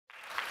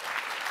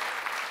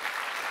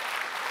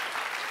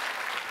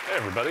Hey,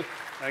 everybody.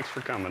 Thanks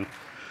for coming.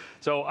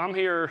 So I'm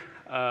here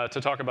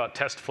to talk about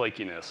test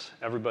flakiness,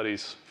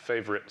 everybody's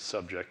favorite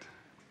subject.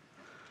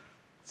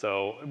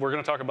 So we're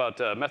going to talk about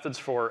methods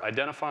for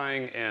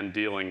identifying and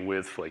dealing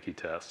with flaky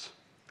tests.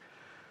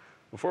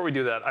 Before we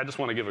do that, I just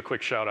want to give a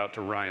quick shout out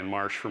to Ryan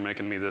Marsh for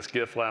making me this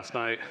GIF last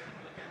night.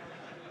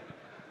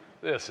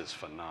 This is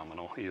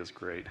phenomenal. He is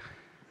great.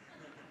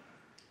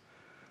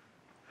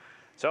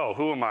 So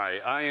who am I?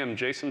 I am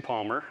Jason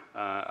Palmer.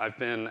 I've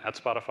been at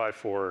Spotify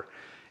for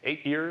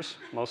 8 years,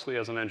 mostly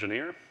as an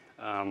engineer.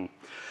 I'm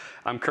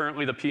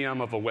currently the PM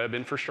of a web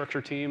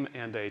infrastructure team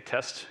and a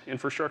test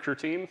infrastructure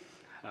team.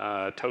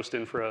 Toast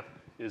Infra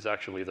is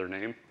actually their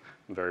name.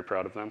 I'm very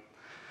proud of them.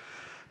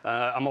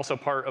 I'm also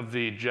part of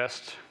the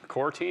Jest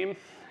core team,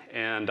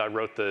 and I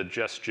wrote the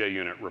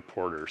jest-junit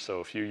reporter.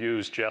 So if you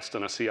use Jest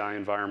in a CI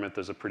environment,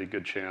 there's a pretty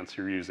good chance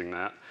you're using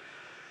that.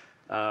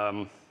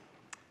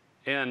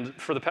 And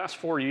for the past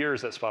 4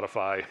 years at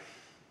Spotify,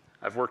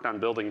 I've worked on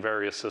building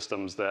various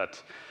systems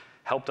that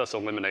helped us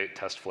eliminate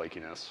test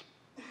flakiness.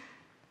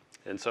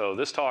 And so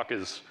this talk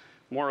is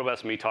more or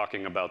less me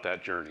talking about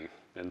that journey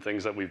and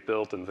things that we've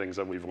built and things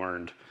that we've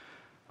learned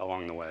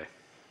along the way.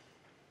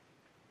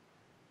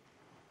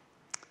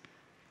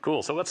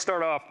 Cool, so let's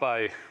start off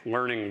by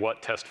learning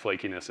what test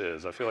flakiness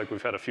is. I feel like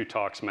we've had a few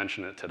talks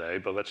mention it today,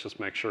 but let's just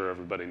make sure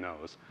everybody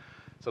knows.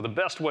 So the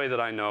best way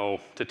that I know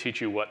to teach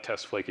you what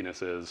test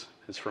flakiness is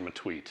from a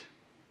tweet.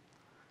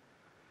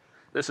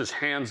 This is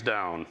hands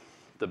down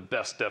the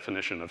best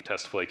definition of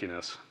test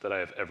flakiness that I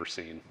have ever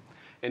seen.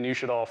 And you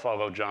should all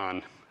follow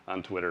John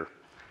on Twitter.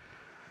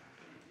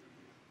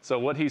 So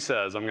what he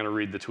says, I'm going to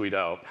read the tweet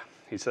out.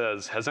 He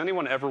says, has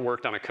anyone ever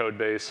worked on a code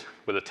base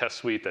with a test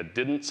suite that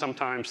didn't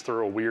sometimes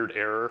throw a weird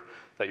error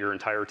that your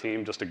entire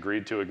team just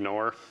agreed to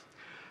ignore?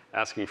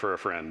 Asking for a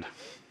friend.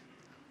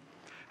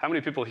 How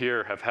many people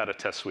here have had a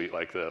test suite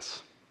like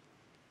this?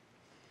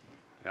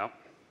 Yep,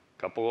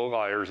 a couple of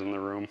liars in the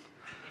room.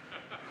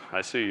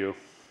 I see you.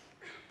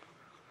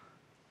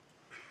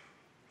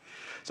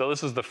 So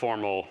this is the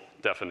formal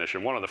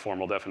definition, one of the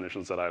formal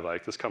definitions that I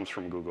like. This comes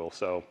from Google.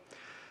 So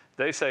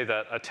they say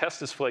that a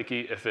test is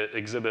flaky if it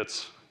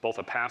exhibits both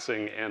a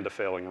passing and a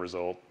failing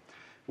result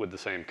with the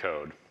same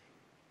code,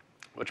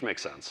 which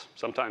makes sense.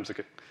 Sometimes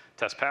the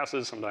test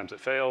passes, sometimes it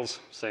fails,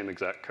 same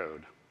exact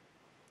code.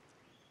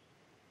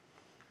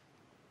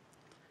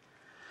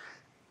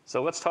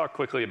 So let's talk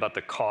quickly about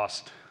the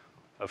cost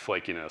of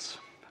flakiness.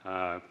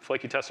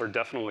 Flaky tests are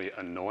definitely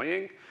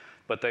annoying,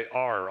 but they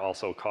are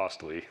also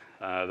costly.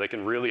 They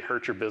can really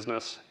hurt your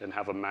business and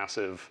have a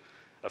massive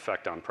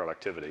effect on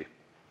productivity.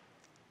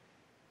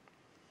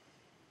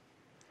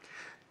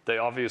 They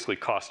obviously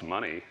cost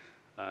money.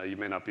 You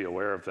may not be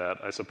aware of that,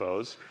 I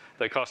suppose.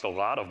 They cost a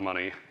lot of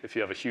money if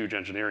you have a huge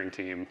engineering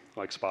team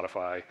like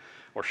Spotify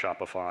or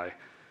Shopify.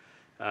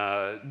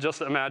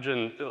 Just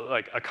imagine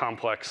like a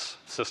complex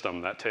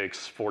system that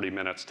takes 40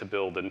 minutes to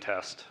build and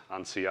test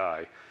on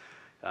CI.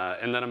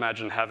 And then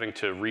imagine having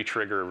to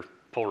re-trigger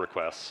pull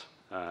requests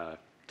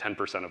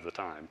 10% of the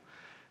time.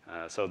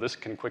 So this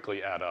can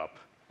quickly add up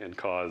and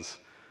cause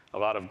a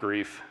lot of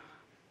grief.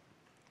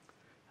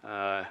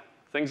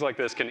 Things like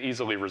this can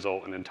easily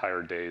result in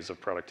entire days of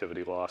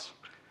productivity loss.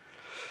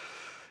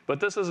 But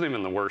this isn't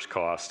even the worst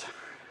cost.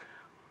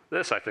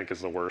 This, I think,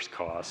 is the worst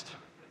cost.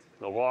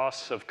 The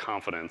loss of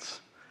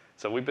confidence.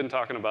 So we've been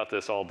talking about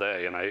this all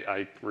day, and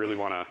I really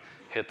want to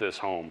hit this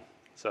home.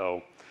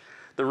 So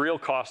the real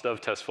cost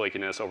of test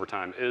flakiness over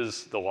time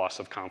is the loss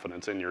of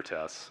confidence in your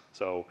tests.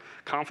 So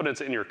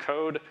confidence in your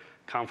code,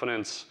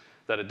 confidence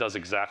that it does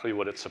exactly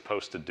what it's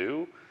supposed to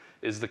do,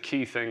 is the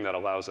key thing that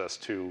allows us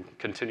to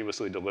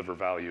continuously deliver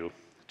value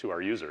to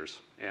our users.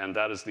 And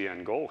that is the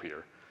end goal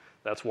here.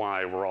 That's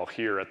why we're all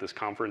here at this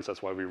conference.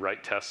 That's why we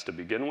write tests to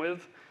begin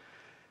with.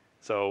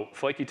 So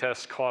flaky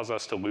tests cause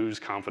us to lose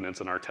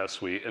confidence in our test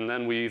suite, and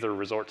then we either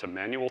resort to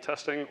manual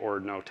testing or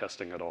no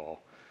testing at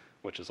all,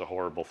 which is a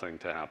horrible thing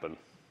to happen.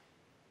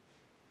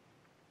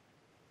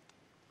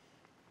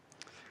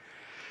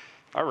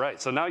 All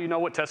right, so now you know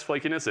what test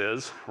flakiness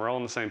is. We're all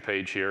on the same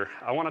page here.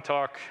 I want to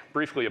talk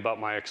briefly about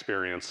my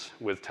experience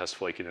with test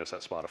flakiness at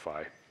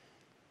Spotify.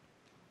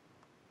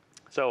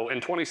 So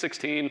in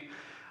 2016,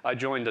 I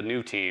joined a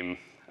new team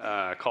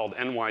called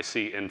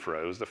NYC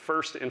Infra. It was the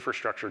first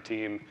infrastructure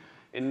team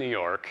in New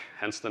York,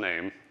 hence the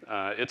name.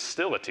 It's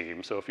still a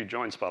team, so if you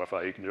join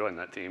Spotify, you can join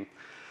that team.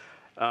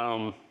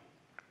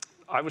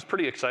 I was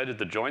pretty excited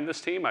to join this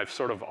team. I've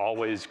sort of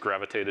always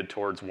gravitated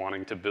towards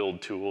wanting to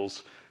build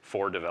tools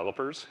for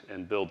developers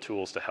and build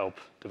tools to help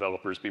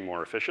developers be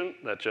more efficient.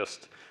 That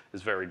just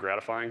is very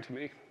gratifying to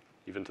me,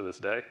 even to this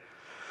day.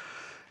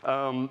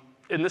 And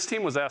this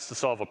team was asked to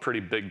solve a pretty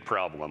big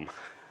problem.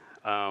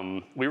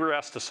 We were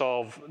asked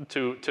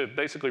to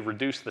basically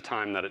reduce the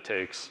time that it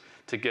takes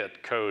to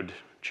get code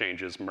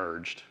changes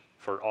merged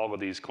for all of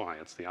these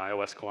clients, the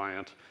iOS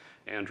client,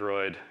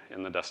 Android,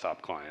 and the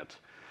desktop client.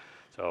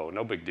 So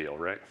no big deal,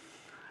 right?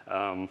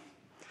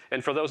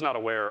 And for those not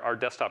aware, our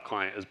desktop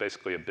client is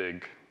basically a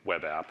big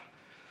web app.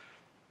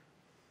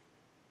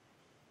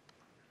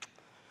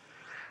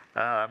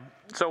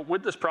 So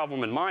with this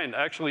problem in mind,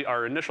 actually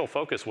our initial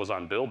focus was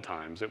on build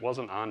times. It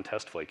wasn't on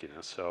test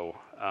flakiness. So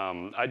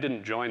I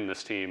didn't join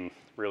this team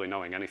really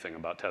knowing anything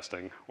about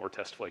testing or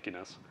test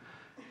flakiness.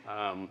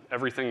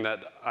 Everything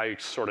that I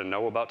sort of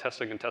know about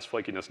testing and test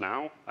flakiness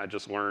now, I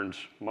just learned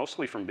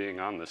mostly from being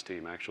on this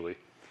team, actually.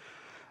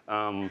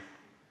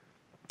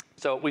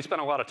 So we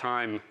spent a lot of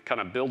time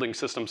kind of building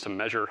systems to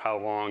measure how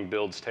long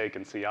builds take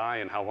in CI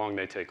and how long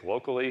they take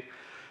locally.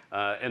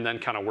 And then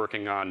kind of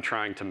working on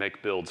trying to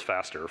make builds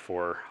faster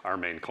for our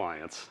main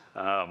clients.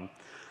 And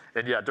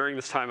yeah, during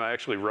this time, I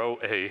actually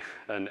wrote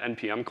an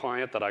NPM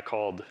client that I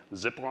called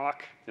Ziploc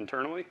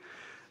internally.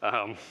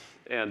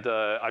 And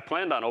I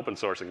planned on open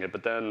sourcing it,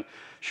 but then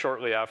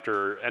shortly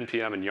after,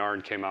 NPM and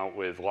Yarn came out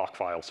with lock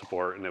file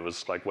support, and it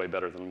was like way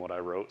better than what I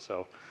wrote.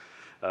 So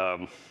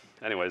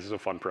anyways, it's a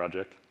fun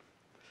project.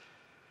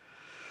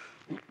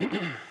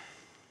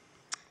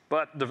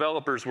 But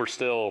developers were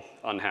still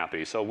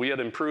unhappy. So we had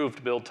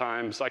improved build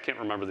times. I can't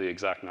remember the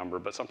exact number,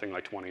 but something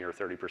like 20 or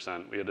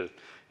 30%. We had to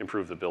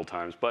improve the build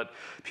times. But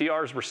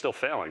PRs were still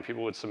failing.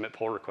 People would submit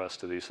pull requests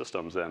to these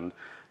systems, and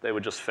they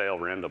would just fail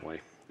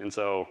randomly. And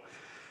so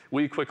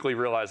we quickly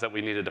realized that we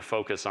needed to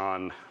focus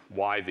on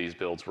why these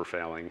builds were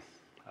failing.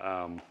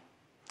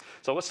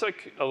 So let's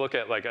take a look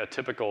at like a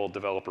typical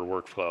developer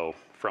workflow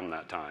from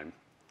that time.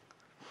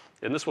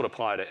 And this would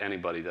apply to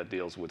anybody that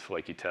deals with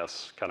flaky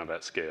tests kind of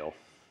at scale.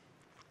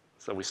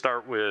 So we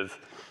start with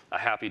a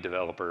happy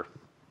developer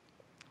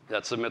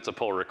that submits a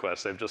pull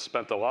request. They've just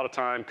spent a lot of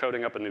time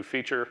coding up a new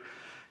feature,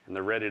 and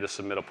they're ready to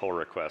submit a pull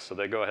request. So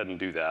they go ahead and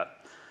do that.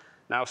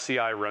 Now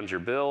CI runs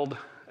your build.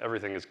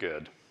 Everything is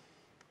good.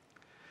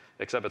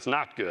 Except it's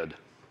not good.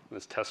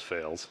 This test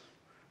fails.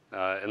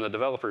 And the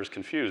developer is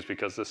confused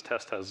because this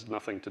test has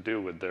nothing to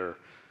do with their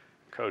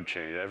code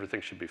change. Everything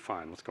should be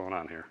fine. What's going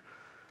on here?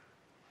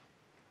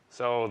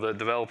 So the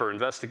developer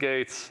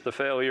investigates the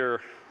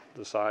failure,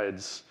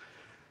 decides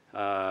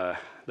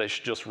they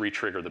should just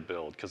re-trigger the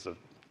build because the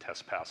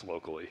test passed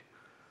locally.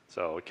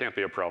 So it can't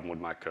be a problem with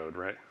my code,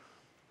 right?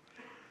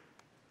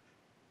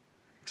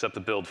 Except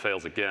the build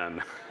fails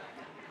again.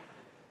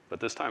 But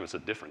this time it's a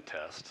different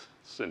test.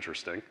 It's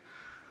interesting.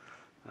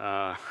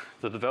 The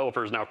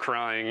developer is now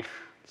crying.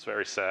 It's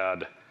very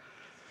sad.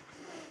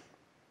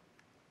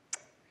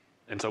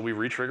 And so we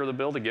re-trigger the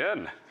build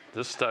again.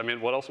 I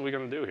mean, what else are we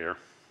going to do here?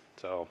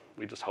 So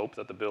we just hope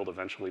that the build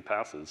eventually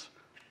passes.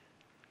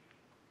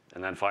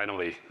 And then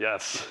finally,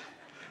 yes,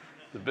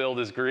 the build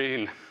is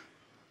green.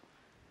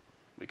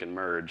 We can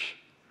merge.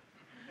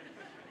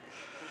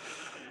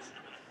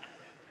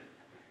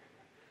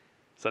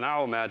 So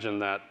now imagine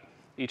that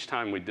each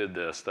time we did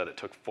this, that it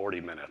took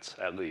 40 minutes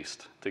at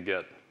least to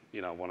get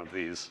one of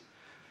these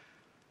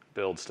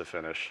builds to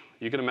finish.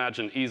 You can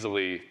imagine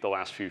easily the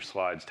last few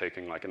slides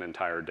taking like an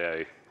entire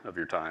day of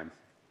your time.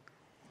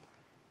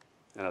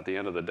 And at the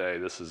end of the day,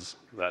 this is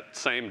that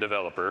same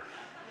developer.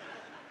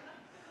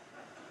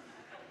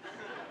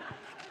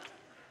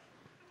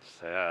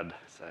 Sad,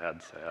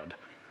 sad, sad.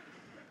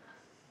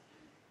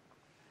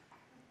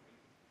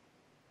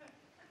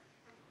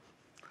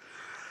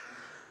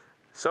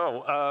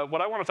 So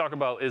what I want to talk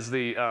about is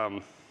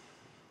the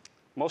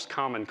most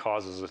common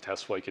causes of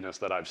test flakiness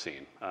that I've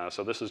seen.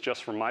 So this is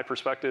just from my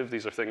perspective.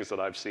 These are things that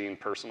I've seen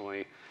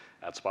personally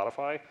at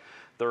Spotify.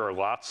 There are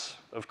lots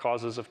of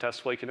causes of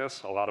test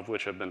flakiness, a lot of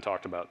which have been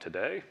talked about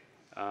today.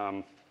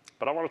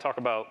 But I want to talk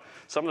about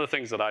some of the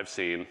things that I've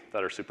seen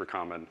that are super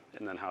common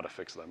and then how to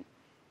fix them.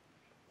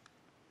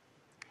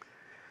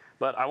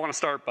 But I want to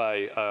start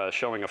by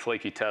showing a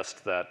flaky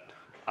test that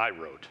I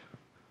wrote.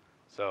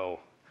 So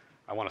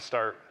I want to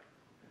start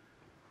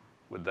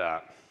with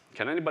that.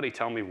 Can anybody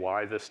tell me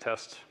why this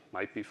test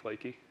might be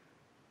flaky?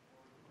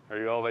 Are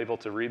you all able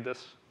to read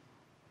this?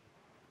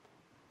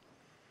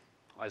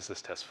 Why is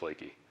this test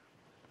flaky?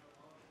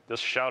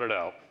 Just shout it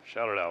out.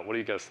 Shout it out. What do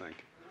you guys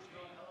think?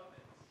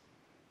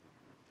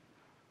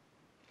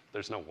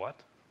 There's no what?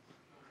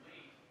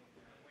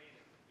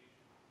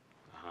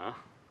 Uh-huh.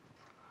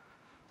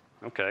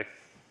 Okay,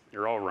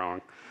 you're all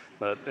wrong,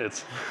 but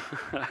it's,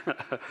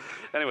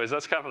 anyways,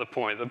 that's kind of the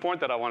point. The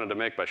point that I wanted to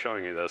make by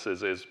showing you this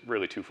is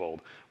really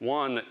twofold.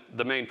 One,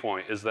 the main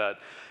point is that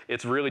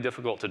it's really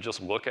difficult to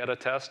just look at a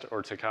test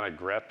or to kind of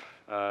grep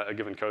a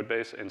given code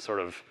base and sort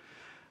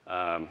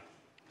of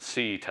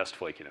see test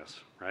flakiness,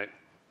 right?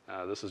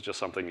 This is just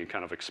something you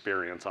kind of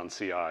experience on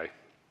CI at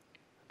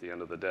the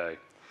end of the day.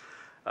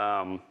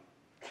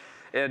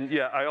 And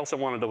yeah, I also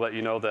wanted to let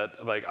you know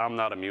that like I'm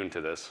not immune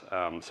to this.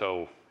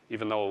 So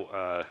even though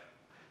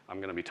I'm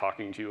going to be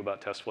talking to you about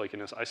test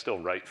flakiness, I still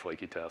write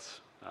flaky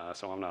tests,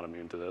 so I'm not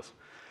immune to this.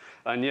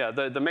 And yeah,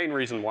 the main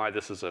reason why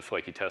this is a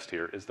flaky test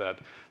here is that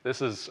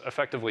this is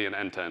effectively an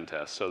end-to-end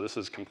test. So this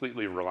is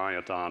completely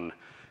reliant on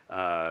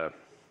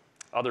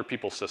other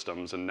people's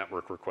systems and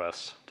network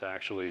requests to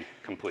actually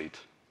complete,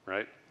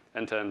 right?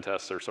 End-to-end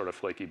tests are sort of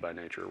flaky by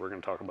nature. We're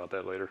going to talk about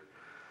that later.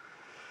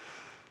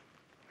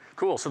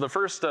 Cool, so the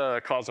first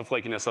cause of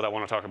flakiness that I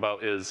want to talk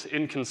about is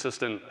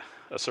inconsistent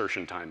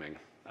assertion timing.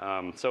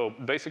 So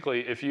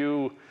basically, if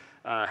you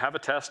have a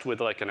test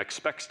with like an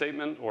expect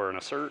statement or an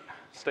assert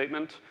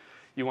statement.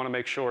 You want to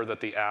make sure that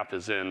the app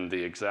is in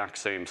the exact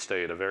same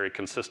state, a very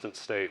consistent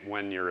state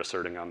when you're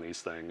asserting on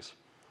these things.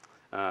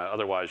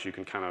 Otherwise, you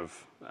can kind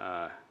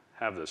of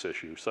have this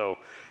issue. So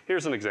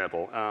here's an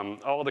example.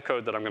 All of the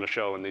code that I'm going to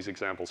show in these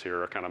examples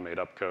here are kind of made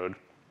up code.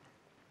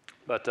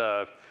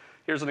 But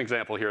here's an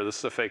example here. This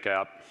is a fake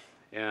app.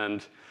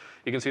 And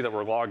you can see that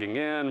we're logging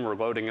in, we're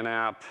loading an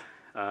app,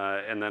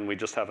 and then we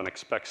just have an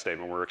expect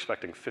statement. We're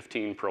expecting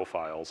 15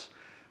 profiles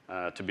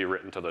to be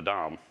written to the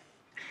DOM.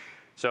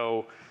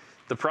 So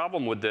the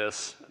problem with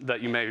this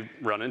that you may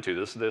run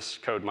into, this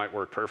code might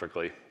work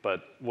perfectly,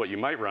 but what you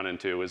might run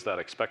into is that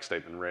expect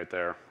statement right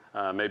there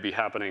may be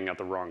happening at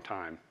the wrong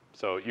time.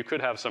 So you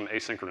could have some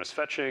asynchronous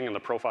fetching, and the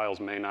profiles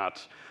may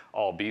not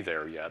all be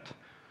there yet.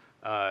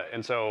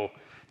 And so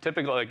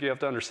typically, like, you have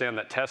to understand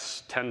that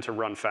tests tend to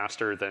run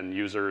faster than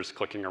users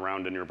clicking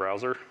around in your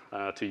browser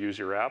to use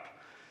your app.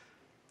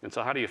 And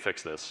so how do you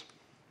fix this?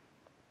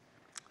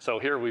 So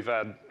here we've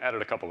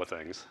added a couple of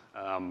things.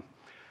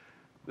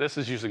 This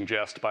is using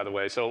Jest, by the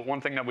way. So one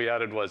thing that we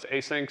added was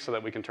async, so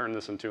that we can turn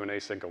this into an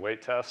async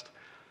await test.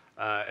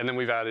 And then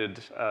we've added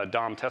a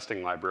DOM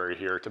testing library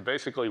here to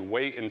basically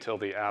wait until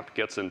the app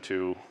gets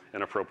into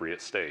an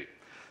appropriate state.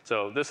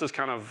 So this is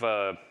kind of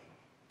a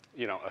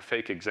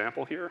fake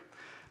example here.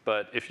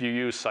 But if you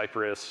use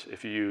Cypress,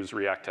 if you use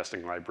React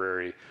Testing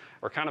Library,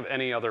 or kind of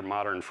any other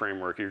modern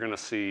framework, you're going to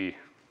see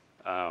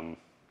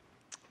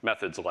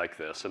methods like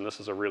this. And this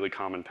is a really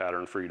common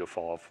pattern for you to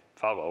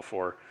follow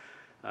for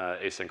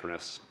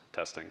asynchronous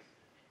testing.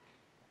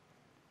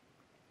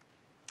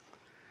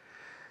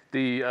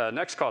 The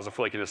next cause of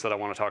flakiness that I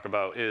want to talk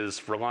about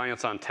is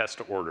reliance on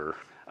test order.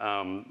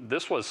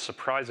 This was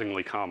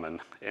surprisingly common,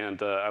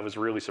 and I was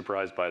really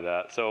surprised by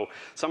that. So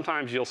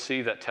sometimes you'll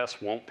see that tests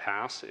won't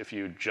pass if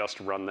you just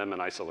run them in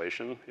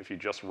isolation. If you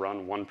just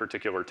run one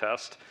particular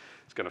test,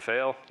 it's going to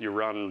fail. You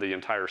run the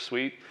entire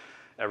suite,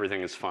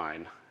 everything is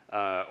fine.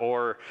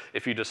 Or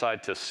if you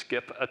decide to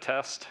skip a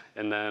test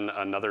and then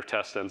another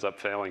test ends up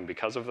failing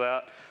because of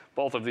that,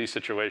 both of these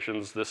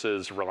situations, this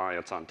is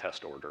reliance on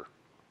test order.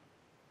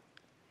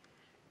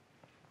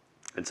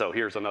 And so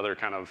here's another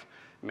kind of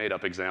made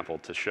up example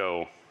to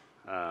show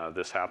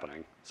this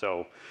happening.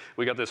 So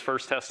we got this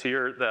first test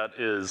here that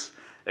is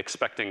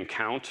expecting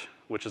count,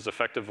 which is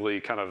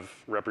effectively kind of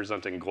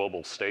representing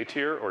global state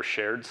here, or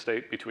shared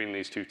state between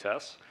these two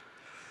tests.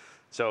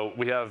 So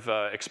we have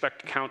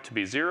expect count to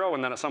be 0,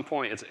 and then at some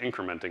point it's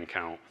incrementing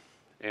count.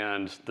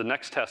 And the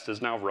next test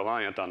is now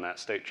reliant on that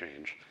state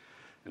change.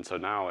 And so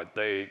now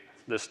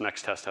this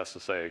next test has to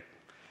say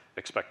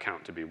expect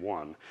count to be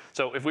 1.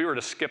 So if we were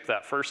to skip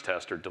that first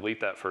test or delete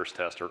that first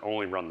test or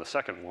only run the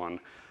second one,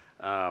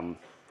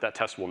 that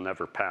test will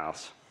never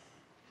pass.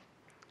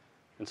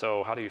 And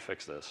so how do you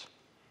fix this?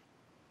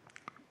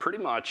 Pretty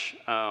much,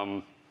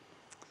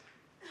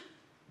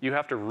 you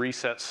have to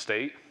reset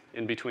state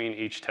in between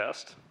each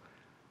test,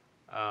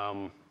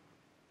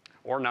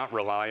 or not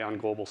rely on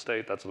global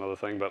state. That's another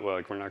thing, but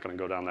like, we're not going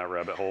to go down that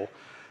rabbit hole.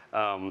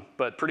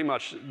 But pretty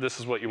much, this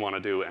is what you want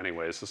to do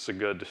anyways. This is a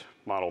good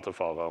model to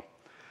follow.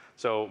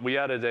 So we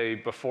added a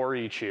before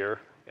each here,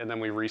 and then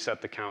we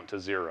reset the count to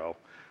 0.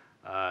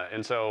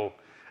 And so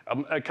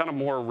a kind of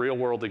more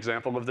real-world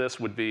example of this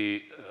would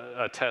be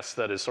a test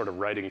that is sort of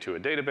writing to a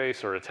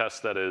database, or a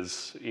test that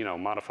is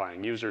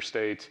modifying user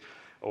state,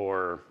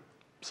 or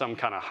some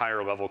kind of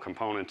higher level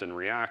component in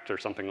React or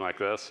something like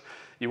this.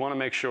 You want to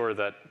make sure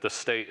that the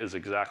state is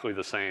exactly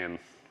the same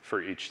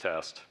for each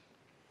test.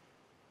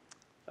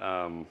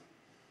 And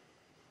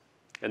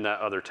that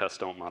other tests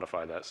don't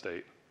modify that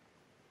state.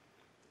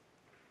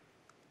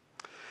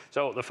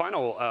 So the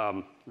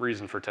final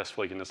reason for test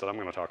flakiness that I'm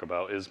going to talk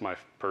about is my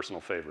personal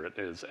favorite,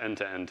 is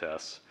end-to-end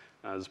tests.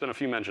 There's been a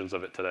few mentions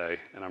of it today,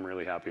 and I'm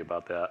really happy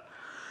about that.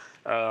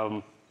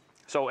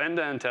 So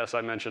end-to-end tests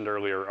I mentioned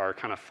earlier are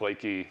kind of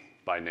flaky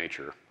by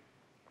nature.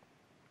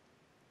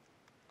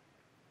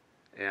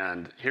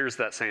 And here's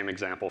that same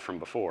example from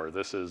before.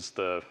 This is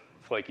the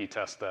flaky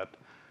test that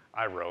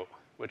I wrote,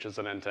 which is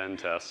an end-to-end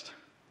test.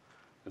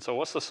 And so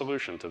what's the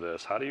solution to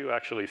this? How do you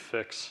actually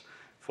fix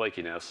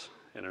flakiness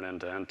in an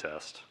end-to-end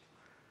test?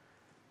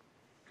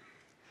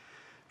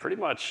 Pretty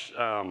much,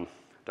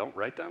 don't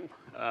write them.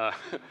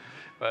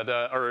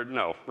 Or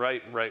no,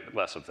 write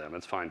less of them.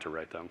 It's fine to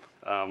write them.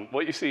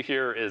 What you see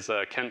here is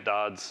Kent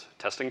Dodd's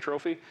testing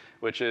trophy,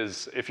 which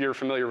is, if you're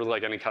familiar with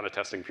like any kind of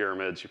testing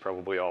pyramids, you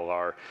probably all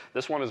are.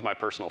 This one is my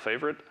personal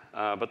favorite,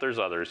 but there's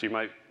others. You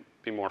might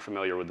be more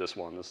familiar with this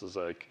one. This is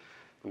like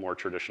the more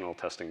traditional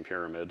testing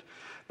pyramid.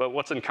 But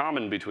what's in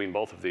common between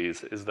both of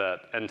these is that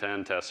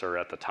end-to-end tests are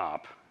at the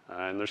top.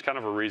 And there's kind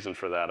of a reason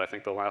for that. I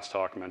think the last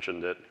talk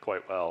mentioned it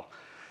quite well,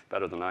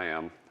 better than I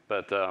am.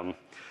 But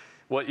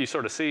what you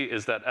sort of see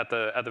is that at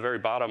the very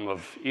bottom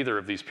of either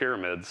of these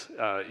pyramids,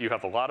 you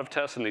have a lot of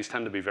tests, and these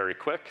tend to be very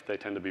quick. They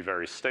tend to be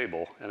very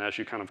stable. And as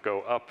you kind of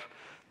go up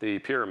the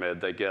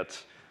pyramid, they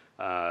get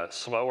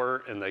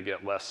slower and they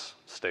get less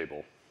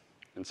stable.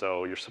 And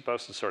so you're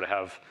supposed to sort of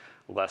have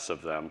less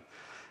of them.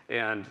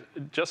 And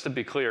just to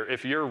be clear,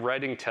 if you're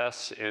writing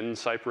tests in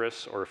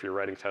Cypress, or if you're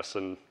writing tests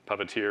in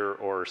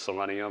Puppeteer or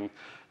Selenium,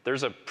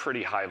 there's a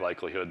pretty high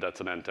likelihood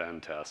that's an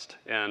end-to-end test.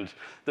 And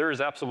there is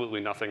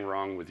absolutely nothing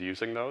wrong with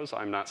using those.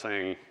 I'm not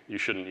saying you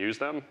shouldn't use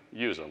them.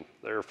 Use them.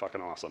 They're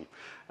fucking awesome.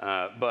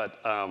 But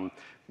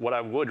what I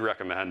would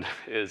recommend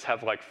is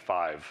have like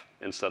 5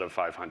 instead of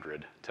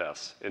 500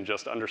 tests. And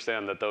just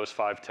understand that those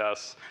 5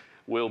 tests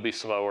will be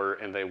slower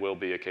and they will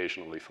be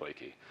occasionally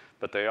flaky.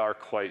 But they are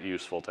quite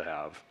useful to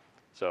have.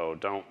 So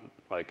don't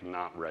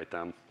not write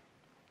them.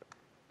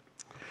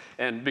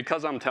 And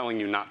because I'm telling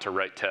you not to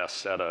write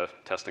tests at a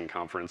testing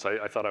conference,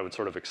 I thought I would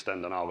sort of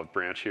extend an olive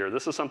branch here.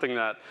 This is something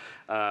that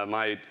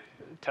my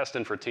test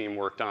infra team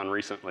worked on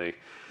recently.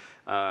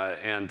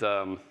 And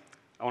I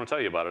want to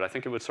tell you about it. I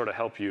think it would sort of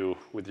help you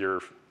with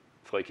your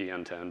flaky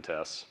end-to-end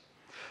tests.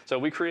 So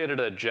we created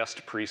a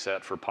jest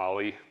preset for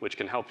Poly, which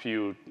can help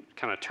you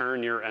kind of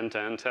turn your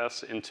end-to-end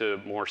tests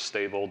into more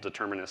stable,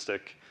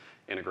 deterministic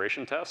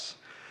integration tests.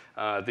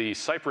 The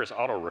Cypress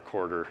auto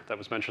recorder that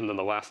was mentioned in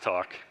the last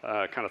talk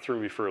kind of threw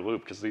me for a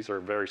loop because these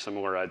are very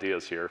similar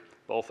ideas here.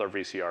 Both are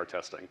VCR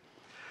testing.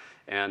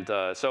 And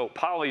so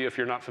Poly, if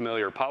you're not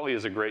familiar, Poly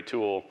is a great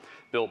tool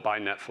built by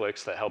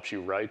Netflix that helps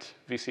you write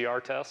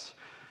VCR tests.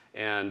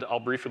 And I'll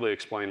briefly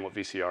explain what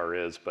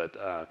VCR is.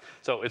 But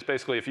so it's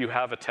basically if you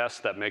have a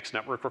test that makes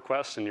network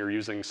requests and you're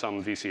using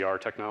some VCR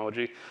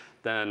technology,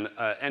 then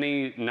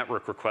any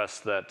network requests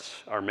that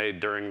are made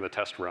during the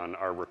test run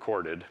are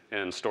recorded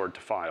and stored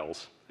to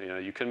files.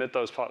 You commit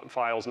those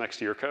files next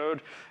to your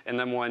code, and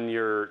then when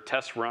your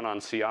tests run on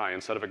CI,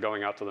 instead of it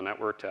going out to the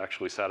network to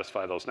actually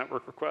satisfy those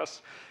network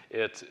requests,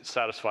 it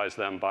satisfies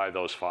them by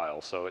those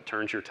files. So it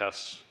turns your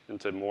tests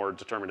into more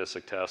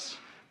deterministic tests,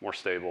 more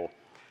stable,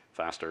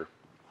 faster.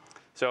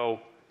 So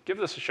give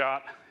this a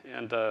shot,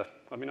 and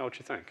let me know what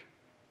you think.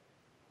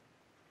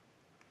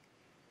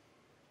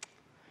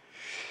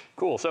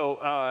 Cool, so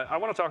I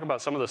want to talk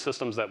about some of the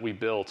systems that we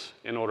built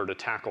in order to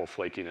tackle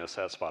flakiness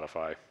at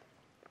Spotify.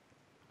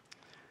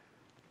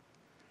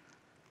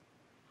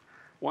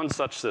 One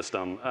such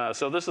system,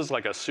 so this is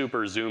like a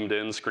super zoomed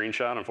in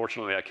screenshot.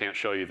 Unfortunately, I can't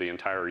show you the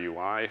entire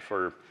UI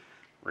for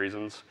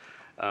reasons.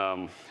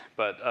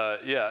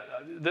 Yeah,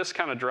 this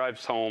kind of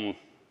drives home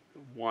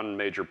one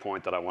major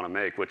point that I want to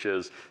make, which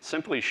is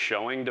simply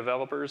showing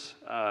developers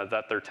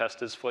that their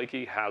test is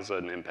flaky has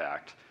an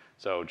impact.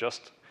 So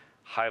just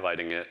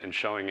highlighting it and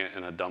showing it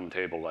in a dumb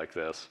table like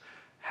this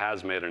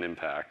has made an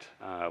impact.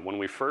 When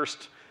we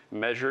first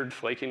measured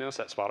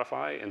flakiness at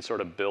Spotify and sort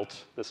of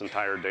built this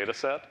entire data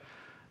set,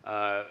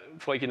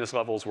 flakiness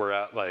levels were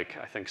at I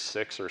think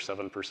 6 or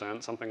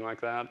 7%, something like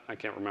that. I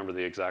can't remember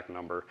the exact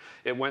number.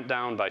 It went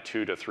down by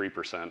 2 to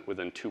 3%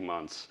 within 2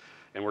 months.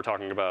 And we're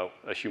talking about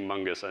a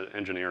humongous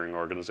engineering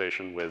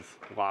organization with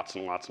lots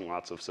and lots and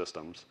lots of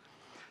systems.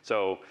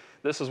 So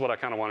this is what I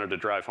kind of wanted to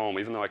drive home,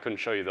 even though I couldn't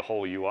show you the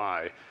whole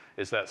UI,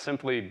 is that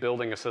simply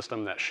building a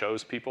system that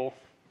shows people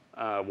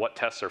what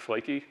tests are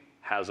flaky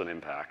has an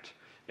impact.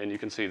 And you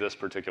can see this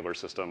particular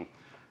system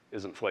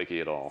isn't flaky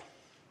at all,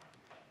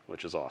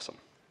 which is awesome.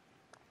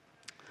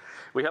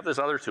 We have this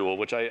other tool,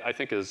 which I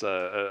think is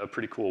a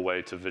pretty cool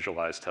way to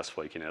visualize test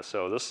flakiness.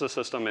 So this is a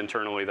system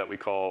internally that we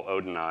call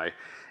ODNI.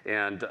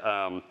 And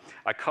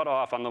I cut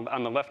off,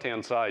 on the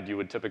left-hand side, you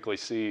would typically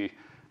see,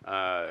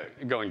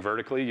 going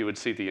vertically, you would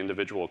see the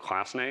individual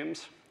class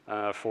names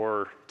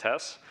for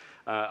tests.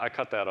 I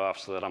cut that off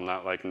so that I'm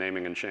not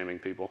naming and shaming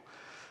people.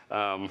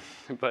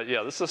 But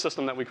yeah, this is a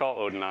system that we call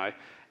ODNI.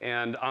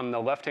 And on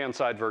the left-hand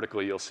side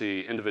vertically, you'll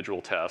see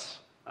individual tests.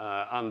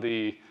 On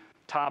the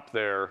top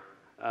there,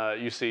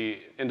 you see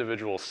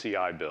individual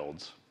CI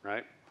builds,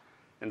 right?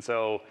 And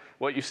so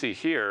what you see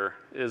here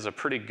is a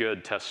pretty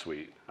good test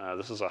suite.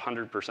 This is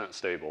 100%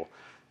 stable.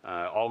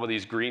 All of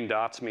these green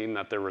dots mean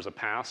that there was a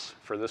pass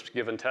for this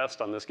given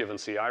test on this given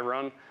CI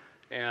run.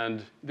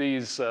 And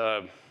these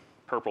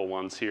purple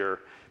ones here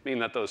mean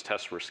that those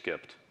tests were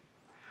skipped.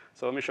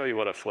 So let me show you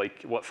what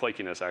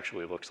flakiness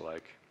actually looks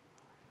like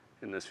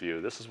in this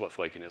view. This is what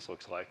flakiness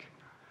looks like.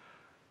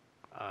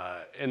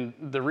 And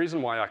the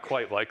reason why I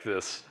quite like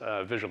this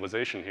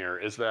visualization here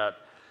is that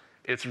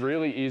it's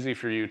really easy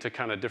for you to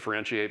kind of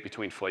differentiate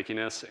between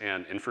flakiness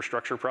and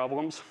infrastructure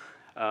problems.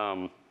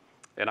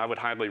 And I would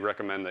highly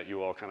recommend that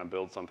you all kind of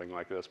build something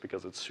like this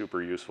because it's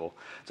super useful.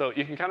 So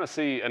you can kind of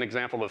see an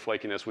example of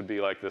flakiness would be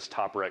like this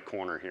top right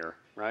corner here,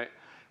 right?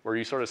 Where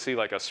you sort of see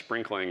like a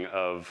sprinkling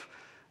of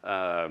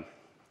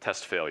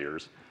test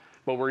failures.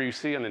 But where you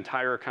see an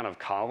entire kind of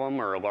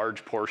column or a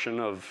large portion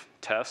of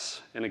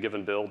tests in a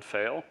given build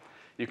fail,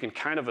 you can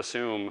kind of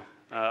assume,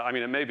 I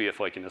mean, it may be a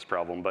flakiness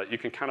problem, but you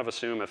can kind of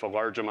assume if a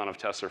large amount of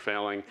tests are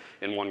failing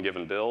in one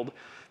given build,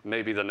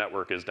 maybe the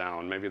network is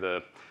down, maybe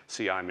the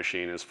CI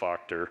machine is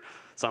fucked or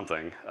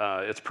something.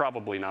 It's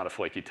probably not a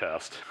flaky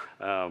test.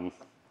 And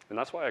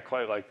that's why I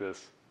quite like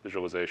this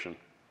visualization.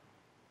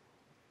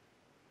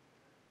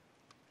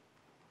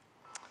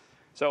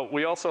 So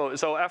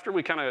after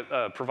we kind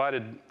of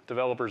provided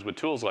developers with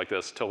tools like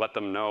this to let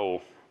them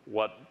know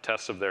what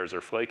tests of theirs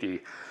are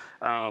flaky,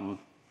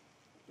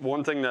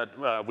 one thing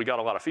that we got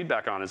a lot of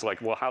feedback on is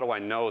like, well, how do I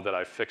know that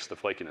I fixed the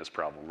flakiness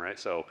problem, right?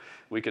 So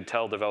we could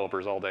tell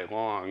developers all day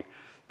long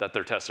that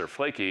their tests are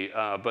flaky,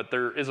 but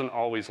there isn't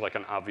always like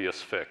an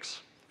obvious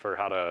fix for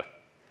how to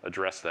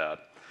address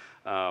that.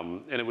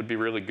 And it would be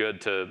really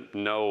good to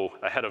know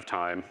ahead of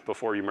time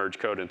before you merge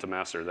code into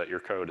master that your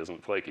code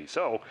isn't flaky.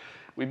 So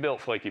we built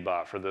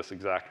FlakyBot for this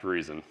exact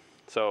reason.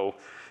 So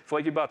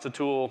FlakyBot's a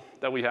tool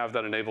that we have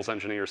that enables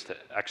engineers to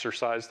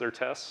exercise their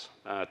tests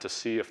to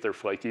see if they're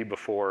flaky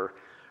before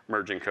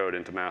merging code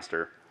into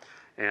master.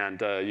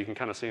 And you can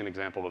kind of see an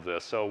example of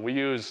this. So we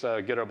use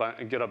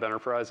GitHub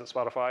Enterprise at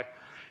Spotify.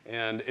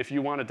 And if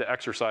you wanted to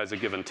exercise a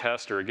given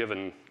test or a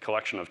given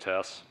collection of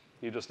tests,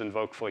 you just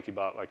invoke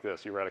FlakyBot like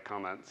this. You write a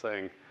comment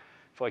saying,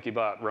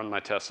 FlakyBot, run my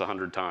tests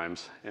 100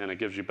 times. And it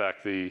gives you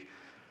back the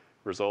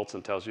results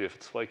and tells you if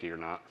it's flaky or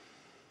not,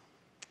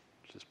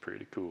 which is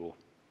pretty cool.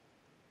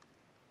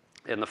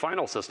 And the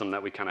final system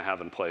that we kind of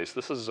have in place,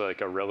 this is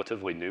like a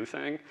relatively new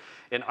thing.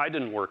 And I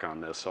didn't work on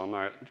this, so I'm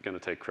not going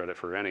to take credit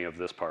for any of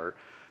this part.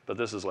 But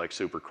this is like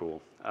super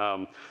cool.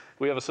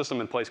 We have a system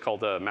in place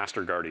called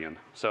Master Guardian.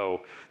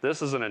 So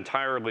this is an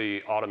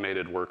entirely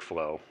automated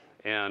workflow.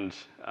 And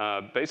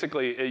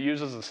basically, it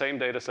uses the same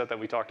data set that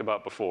we talked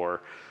about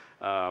before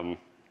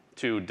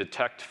to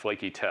detect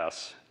flaky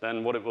tests.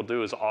 Then what it will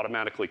do is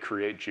automatically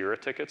create JIRA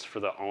tickets for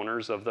the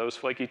owners of those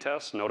flaky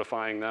tests,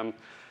 notifying them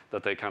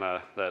that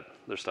that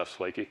their stuff's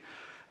flaky.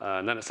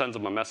 And then it sends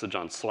them a message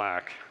on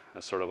Slack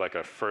as sort of like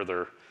a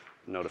further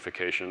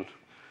notification.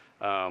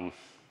 Yeah,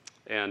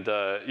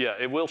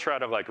 it will try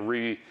to like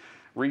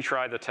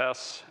retry the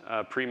tests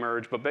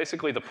pre-merge, but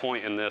basically the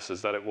point in this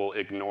is that it will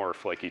ignore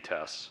flaky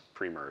tests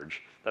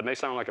pre-merge. That may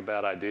sound like a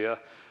bad idea,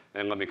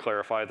 and let me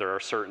clarify, there are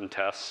certain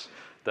tests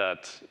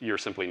that you're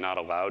simply not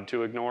allowed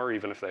to ignore,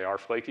 even if they are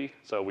flaky.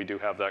 So we do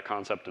have that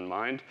concept in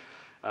mind.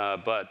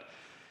 But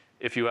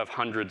if you have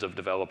hundreds of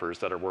developers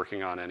that are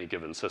working on any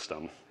given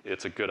system,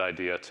 it's a good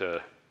idea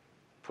to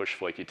push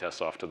flaky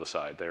tests off to the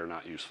side. They are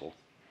not useful.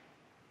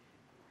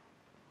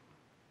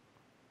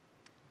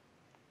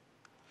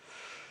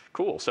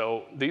 Cool,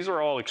 so these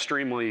are all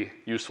extremely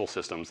useful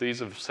systems.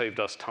 These have saved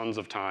us tons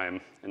of time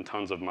and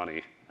tons of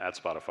money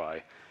at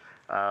Spotify.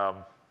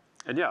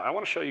 And yeah, I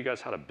want to show you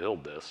guys how to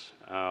build this.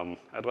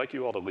 I'd like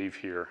you all to leave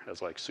here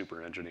as like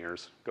super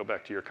engineers. Go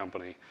back to your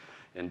company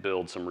and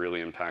build some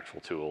really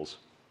impactful tools.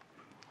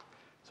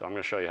 So I'm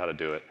going to show you how to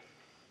do it.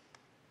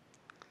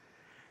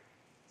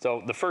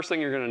 So the first thing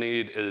you're going to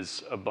need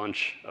is a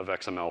bunch of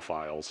XML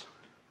files.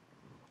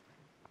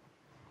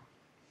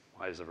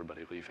 Why is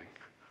everybody leaving?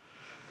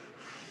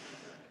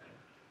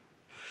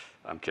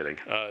 I'm kidding.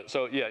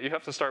 So yeah, you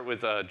have to start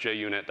with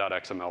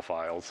jest-junit.xml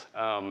files.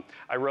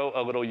 I wrote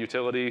a little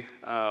utility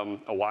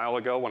a while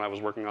ago when I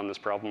was working on this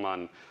problem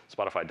on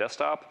Spotify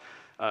Desktop,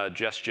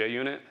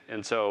 jest-junit.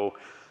 And so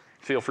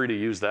feel free to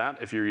use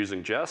that if you're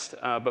using Jest.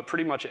 But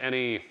pretty much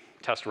any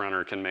test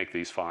runner can make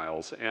these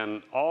files.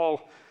 And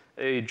all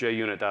a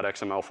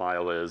jest-junit.xml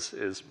file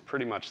is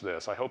pretty much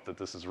this. I hope that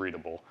this is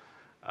readable.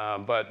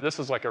 But this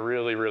is like a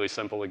really, really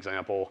simple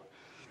example.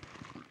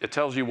 It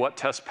tells you what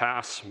tests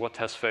passed, what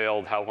tests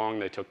failed, how long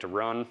they took to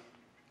run.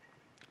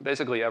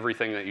 Basically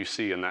everything that you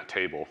see in that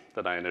table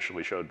that I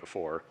initially showed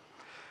before.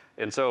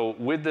 And so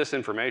with this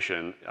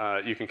information,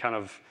 you can kind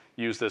of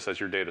use this as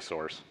your data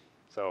source.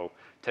 So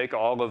take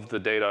all of the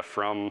data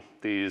from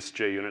these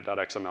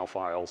jest-junit.xml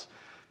files,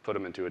 put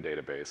them into a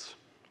database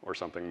or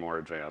something more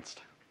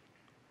advanced.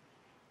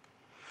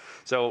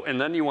 So, and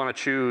then you want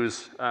to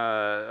choose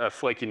a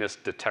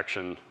flakiness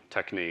detection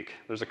technique.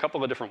 There's a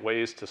couple of different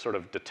ways to sort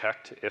of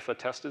detect if a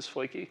test is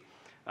flaky.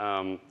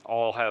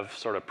 All have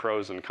sort of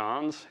pros and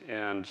cons,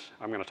 and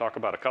I'm going to talk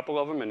about a couple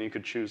of them, and you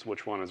could choose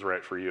which one is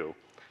right for you.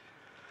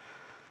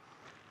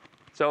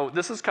 So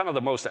this is kind of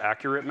the most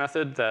accurate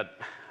method that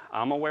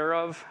I'm aware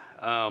of.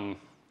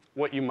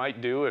 What you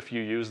might do if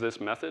you use this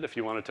method, if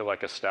you wanted to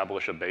like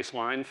establish a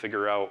baseline,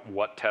 figure out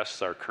what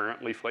tests are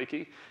currently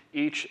flaky,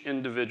 each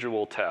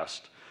individual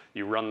test,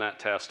 you run that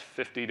test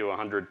 50 to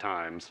 100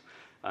 times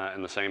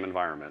in the same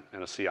environment,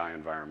 in a CI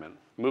environment.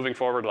 Moving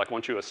forward, like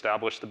once you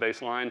establish the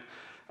baseline,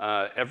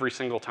 every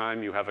single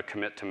time you have a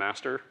commit to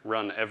master,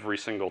 run every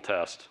single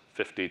test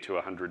 50 to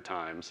 100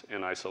 times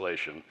in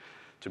isolation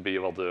to be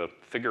able to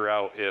figure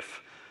out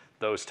if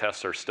those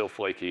tests are still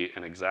flaky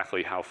and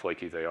exactly how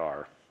flaky they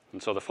are.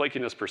 And so the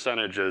flakiness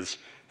percentage is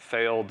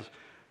failed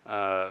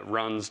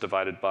runs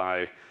divided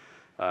by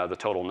the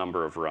total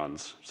number of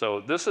runs.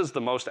 So this is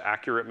the most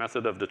accurate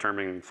method of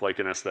determining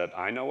flakiness that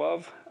I know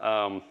of,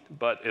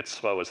 but it's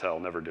slow as hell,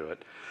 never do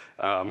it.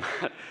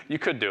 You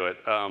could do it,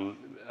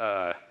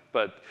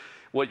 but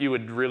what you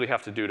would really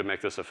have to do to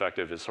make this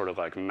effective is sort of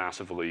like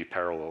massively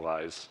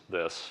parallelize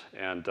this,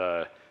 and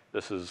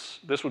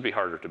this would be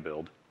harder to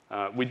build.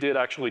 We did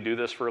actually do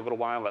this for a little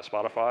while at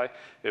Spotify.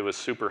 It was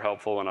super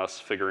helpful in us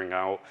figuring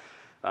out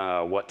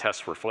what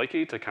tests were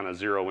flaky to kind of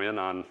zero in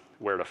on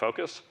where to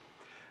focus.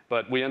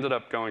 But we ended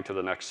up going to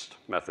the next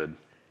method,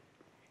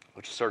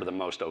 which is sort of the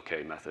most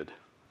okay method.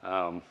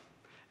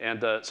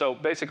 And so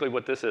basically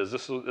what this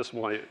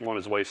one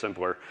is way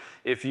simpler.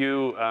 If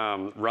you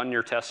run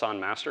your tests on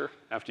master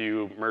after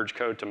you merge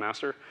code to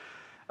master,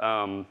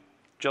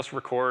 just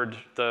record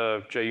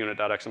the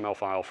jest-junit.xml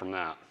file from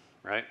that,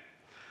 right?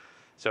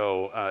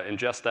 So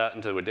ingest that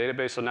into a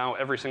database. So now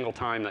every single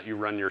time that you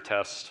run your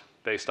test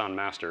based on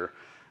master,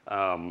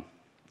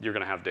 you're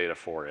going to have data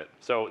for it.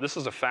 So this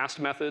is a fast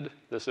method.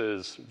 This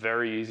is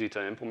very easy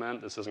to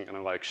implement. This isn't going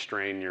to like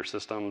strain your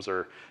systems,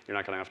 or you're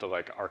not going to have to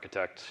like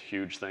architect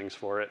huge things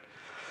for it.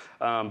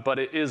 But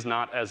it is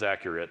not as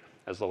accurate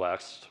as the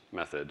last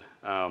method.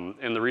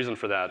 And the reason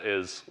for that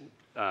is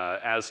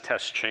as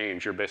tests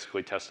change, you're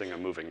basically testing a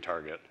moving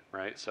target,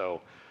 right?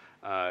 So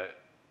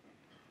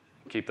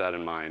keep that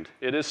in mind.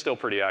 It is still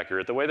pretty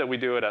accurate. The way that we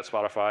do it at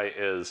Spotify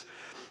is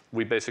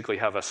we basically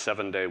have a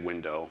 7-day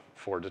window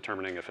for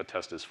determining if a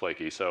test is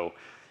flaky. So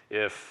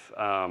if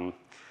I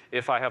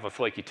have a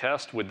flaky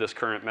test with this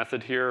current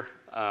method here,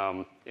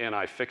 and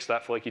I fix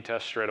that flaky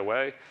test straight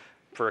away,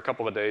 for a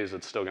couple of days,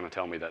 it's still going to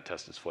tell me that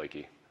test is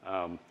flaky.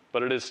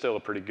 But it is still a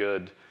pretty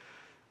good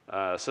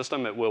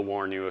system. It will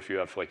warn you if you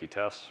have flaky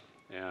tests.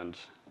 And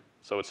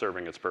so it's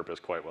serving its purpose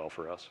quite well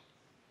for us.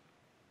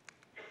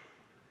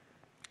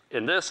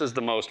 And this is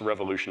the most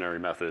revolutionary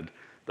method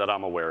that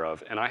I'm aware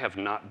of. And I have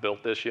not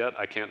built this yet.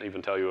 I can't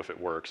even tell you if it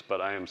works, but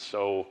I am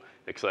so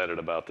excited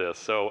about this.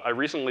 So I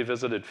recently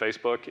visited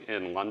Facebook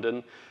in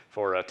London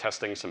for a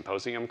testing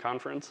symposium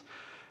conference.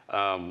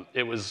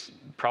 It was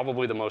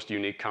probably the most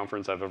unique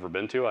conference I've ever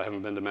been to. I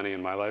haven't been to many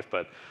in my life,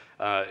 but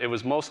it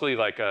was mostly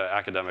like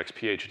academics,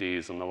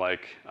 PhDs, and the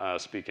like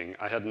speaking.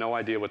 I had no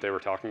idea what they were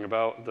talking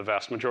about the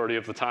vast majority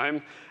of the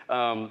time,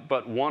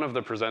 but one of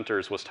the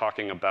presenters was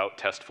talking about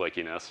test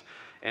flakiness.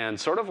 And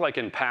sort of like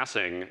in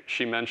passing,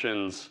 she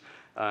mentions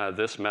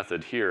this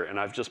method here, and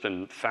I've just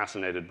been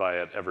fascinated by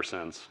it ever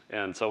since.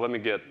 And so let me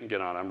get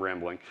on, I'm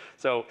rambling.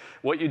 So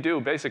what you do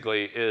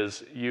basically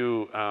is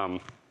you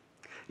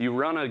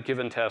run a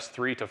given test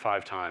 3 to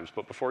 5 times,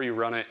 but before you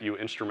run it, you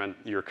instrument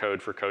your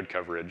code for code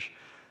coverage.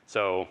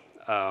 So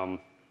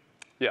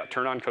yeah,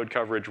 turn on code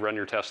coverage, run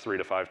your test 3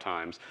 to 5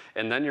 times,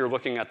 and then you're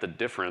looking at the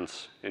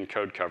difference in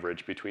code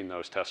coverage between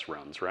those test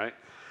runs, right?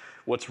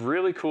 What's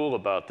really cool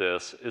about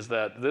this is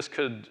that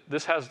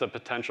this has the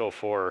potential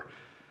for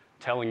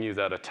telling you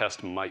that a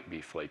test might be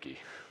flaky.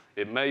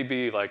 It may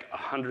be like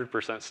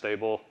 100%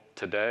 stable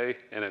today,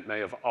 and it may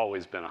have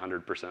always been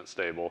 100%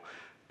 stable.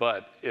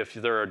 But if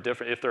there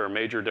are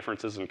major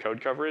differences in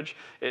code coverage,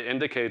 it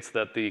indicates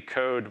that the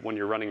code, when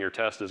you're running your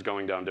test, is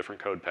going down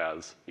different code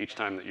paths each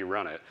time that you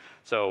run it.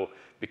 So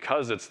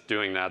because it's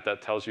doing that,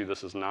 that tells you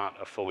this is not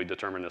a fully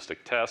deterministic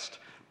test.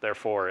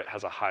 Therefore, it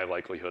has a high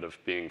likelihood of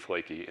being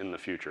flaky in the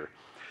future.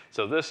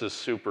 So this is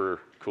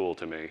super cool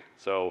to me.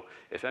 So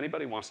if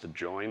anybody wants to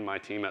join my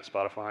team at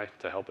Spotify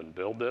to help and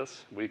build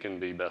this, we can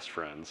be best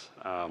friends.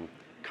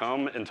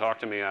 Come and talk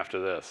to me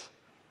after this.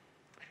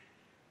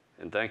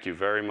 And thank you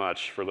very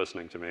much for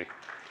listening to me.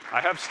 I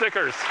have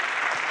stickers.